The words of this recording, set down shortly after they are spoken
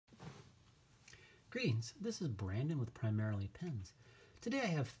Greetings, this is Brandon with Primarily Pens. Today I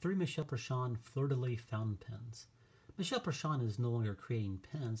have 3 Michel Perchin Fleur de Lis fountain pens. Michel Perchin is no longer creating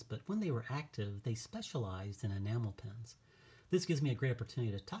pens, but when they were active, they specialized in enamel pens. This gives me a great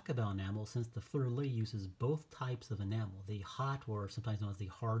opportunity to talk about enamel since the Fleur de Lis uses both types of enamel, the hot or sometimes known as the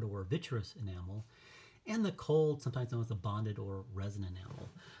hard or vitreous enamel, and the cold, sometimes known as the bonded or resin enamel.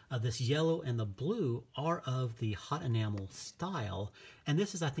 This yellow and the blue are of the hot enamel style, and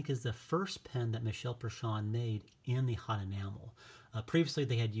this is, I think, is the first pen that Michel Perchin made in the hot enamel. Previously,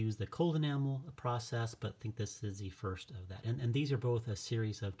 they had used the cold enamel process, but I think this is the first of that. And these are both a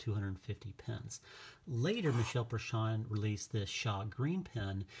series of 250 pens. Later, Michel Perchin released this Shaw green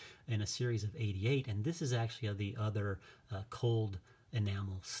pen in a series of 88, and this is actually of the other cold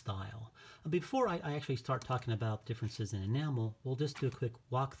enamel style. Before I actually start talking about differences in enamel, we'll just do a quick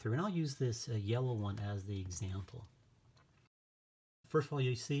walkthrough, and I'll use this yellow one as the example. First of all,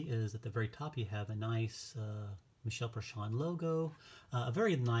 you see is at the very top you have a nice Michel Perchin logo, a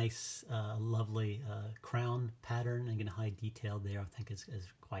very nice, lovely crown pattern, again high detail there. I think is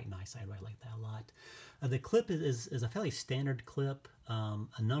quite nice. I really like that a lot. The clip is a fairly standard clip.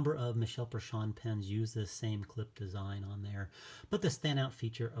 A number of Michel Perchin pens use this same clip design on there, but the standout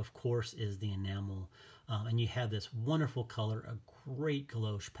feature, of course, is the enamel. And you have this wonderful color, a great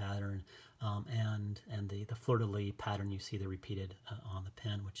galoche pattern, and the Fleur de Lis pattern you see the repeated on the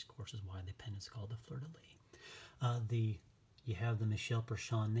pen, which of course is why the pen is called the Fleur de Lis. You have the Michel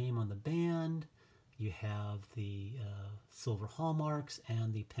Perchin name on the band. You have the silver hallmarks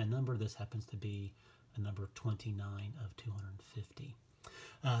and the pen number. This happens to be a number 29 of 250.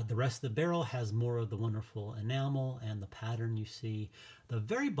 The rest of the barrel has more of the wonderful enamel and the pattern you see. The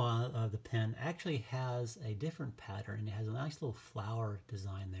very bottom of the pen actually has a different pattern, and it has a nice little flower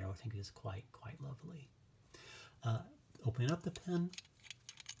design there. I think it is quite lovely. Opening up the pen,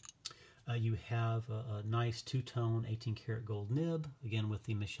 you have a nice two-tone 18-karat gold nib, again with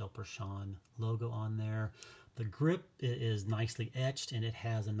the Michel Perchin logo on there. The grip is nicely etched, and it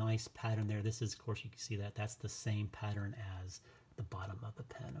has a nice pattern there. This is, of course, you can see that that's the same pattern as the bottom of the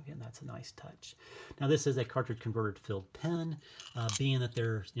pen. Again, that's a nice touch. Now, this is a cartridge converted filled pen. Being that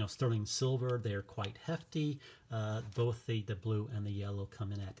they're sterling silver, they're quite hefty. Both the blue and the yellow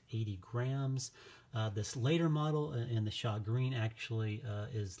come in at 80 grams. This later model in the Shaw green actually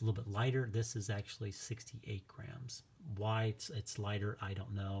is a little bit lighter. This is actually 68 grams. Why it's lighter, I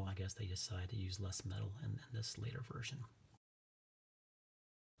don't know. I guess they decided to use less metal in this later version.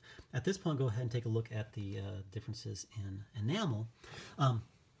 At this point, go ahead and take a look at the differences in enamel.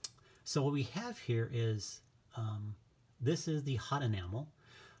 So what we have here is, this is the hot enamel.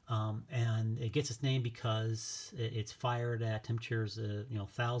 And it gets its name because it's fired at temperatures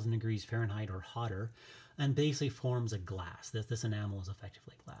 1,000 degrees Fahrenheit or hotter, and basically forms a glass. This enamel is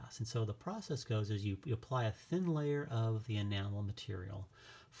effectively glass. And so the process goes is you apply a thin layer of the enamel material,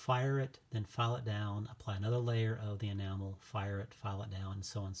 fire it, then file it down, apply another layer of the enamel, fire it, file it down, and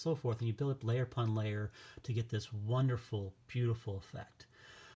so on and so forth. And you build up layer upon layer to get this wonderful, beautiful effect.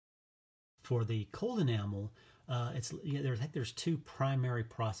 For the cold enamel, there's two primary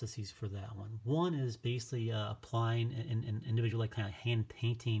processes for that one. One is basically applying and individually kind of hand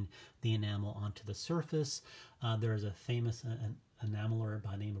painting the enamel onto the surface. There is a famous enameler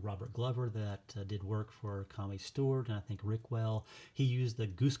by the name of Robert Glover that did work for Conway Stewart and I think Rickwell. He used the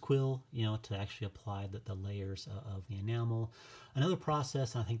goose quill, to actually apply the layers of the enamel. Another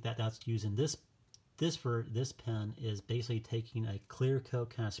process, I think that's used in this pen, is basically taking a clear coat,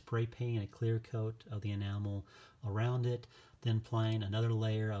 kind of spray painting a clear coat of the enamel around it, then applying another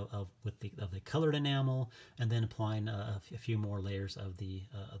layer of the colored enamel, and then applying a few more layers of the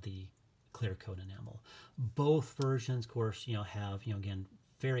clear coat enamel. Both versions, of course, have again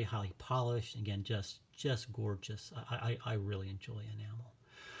very highly polished. Again, just gorgeous. I really enjoy enamel.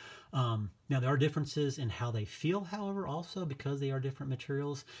 Now, there are differences in how they feel, however, also because they are different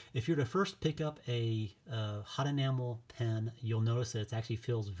materials. If you're to first pick up a hot enamel pen, you'll notice that it actually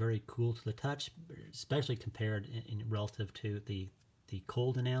feels very cool to the touch, especially compared in relative to the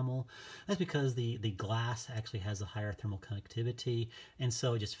cold enamel. That's because the glass actually has a higher thermal conductivity, and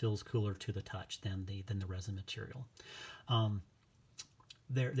so it just feels cooler to the touch than the resin material.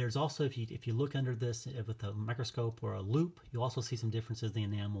 There's also, if you look under this with a microscope or a loupe, you'll also see some differences in the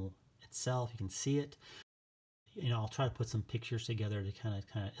enamel itself. You can see it. I'll try to put some pictures together to kind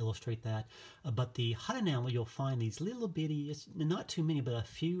of illustrate that. But the hot enamel, you'll find these little bitty, not too many, but a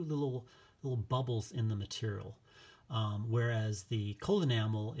few little bubbles in the material. Whereas the cold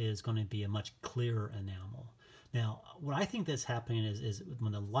enamel is going to be a much clearer enamel. Now, what I think that's happening is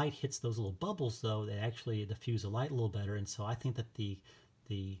when the light hits those little bubbles, though, they actually diffuse the light a little better. And so I think that the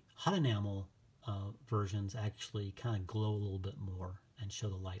hot enamel versions actually kind of glow a little bit more and show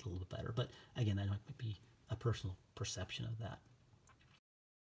the light a little bit better. But again, that might be a personal perception of that.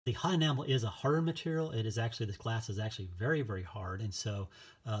 The hot enamel is a harder material. It is actually, this glass is actually very, very hard, and so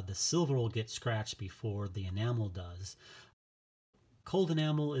the silver will get scratched before the enamel does. Cold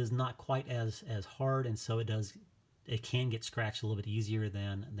enamel is not quite as hard, and so it can get scratched a little bit easier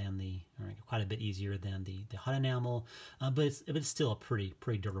than quite a bit easier than the hot enamel, but it's still a pretty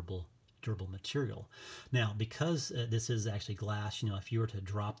durable material. Now, because this is actually glass, if you were to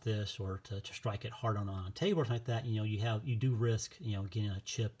drop this or to strike it hard on a table or something like that, you do risk getting a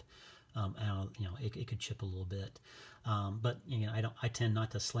chip out. It could chip a little bit. But I tend not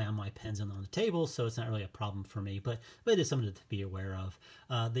to slam my pens on the table, so it's not really a problem for me. But it is something to be aware of.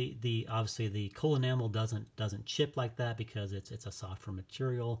 Obviously the cold enamel doesn't chip like that because it's a softer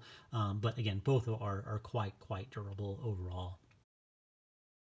material. But again, both are quite durable overall.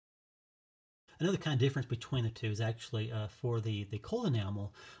 Another kind of difference between the two is actually for the cold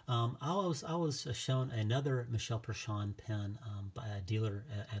enamel. I was shown another Michel Perchin pen by a dealer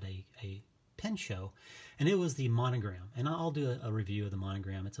at a pen show, and it was the monogram. And I'll do a review of the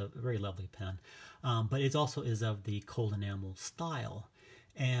monogram. It's a very lovely pen, but it also is of the cold enamel style.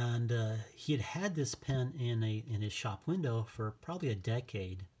 And he had this pen in his shop window for probably a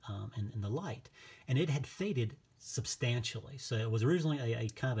decade in the light, and it had faded substantially. So it was originally a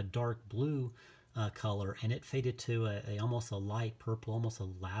kind of a dark blue color, and it faded to almost a light purple, almost a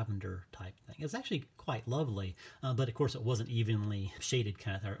lavender type thing. It was actually quite lovely, but of course it wasn't evenly shaded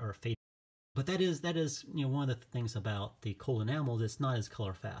kind of or faded. But that is one of the things about the cold enamel. It's not as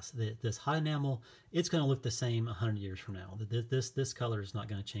color fast. This hot enamel, it's going to look the same 100 years from now. This color is not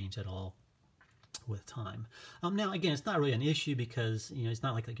going to change at all with time. Now again, it's not really an issue because it's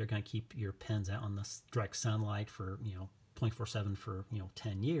not like you're going to keep your pens out on the direct sunlight for 24/7 for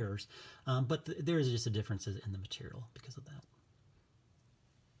 10 years, but there is just a difference in the material because of that.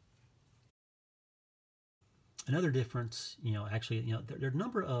 Another difference, actually, there are a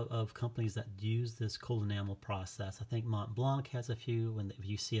number of companies that use this cold enamel process. I think Mont Blanc has a few, and if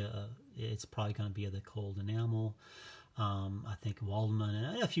you see it's probably going to be the cold enamel. I think Waldman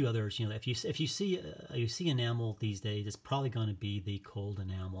and a few others. If you see enamel these days, it's probably going to be the cold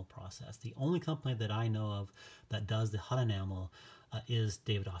enamel process. The only company that I know of that does the hot enamel is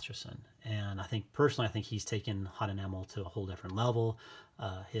David Osterson, and I think he's taken hot enamel to a whole different level.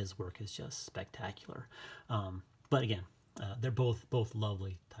 His work is just spectacular. But again, they're both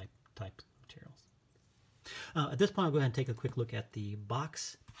lovely type materials. At this point, I'll go ahead and take a quick look at the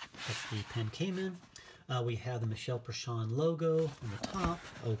box that the pen came in. We have the Michel Perchin logo on the top.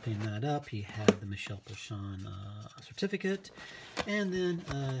 Opening that up, you have the Michel Perchin certificate. And then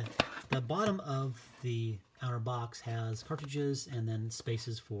the bottom of the outer box has cartridges and then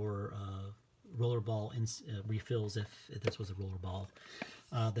spaces for rollerball refills if this was a rollerball.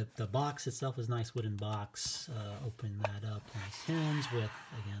 The box itself is a nice wooden box. Open that up, nice hinge with,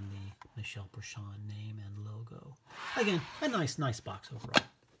 again, the Michel Perchin name and logo. Again, a nice box overall.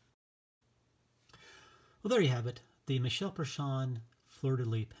 Well, there you have it, the Michel Perchin Fleur de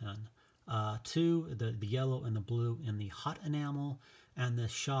Lis pen. Two, the yellow and the blue in the hot enamel, and the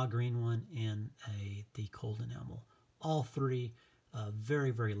Shaw green one in the cold enamel. All three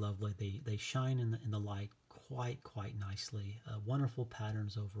very lovely. They shine in the light quite nicely. Wonderful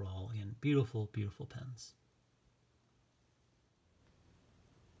patterns overall, and beautiful pens.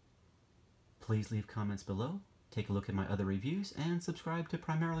 Please leave comments below, take a look at my other reviews, and subscribe to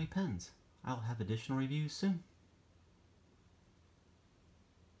Primarily Pens. I'll have additional reviews soon.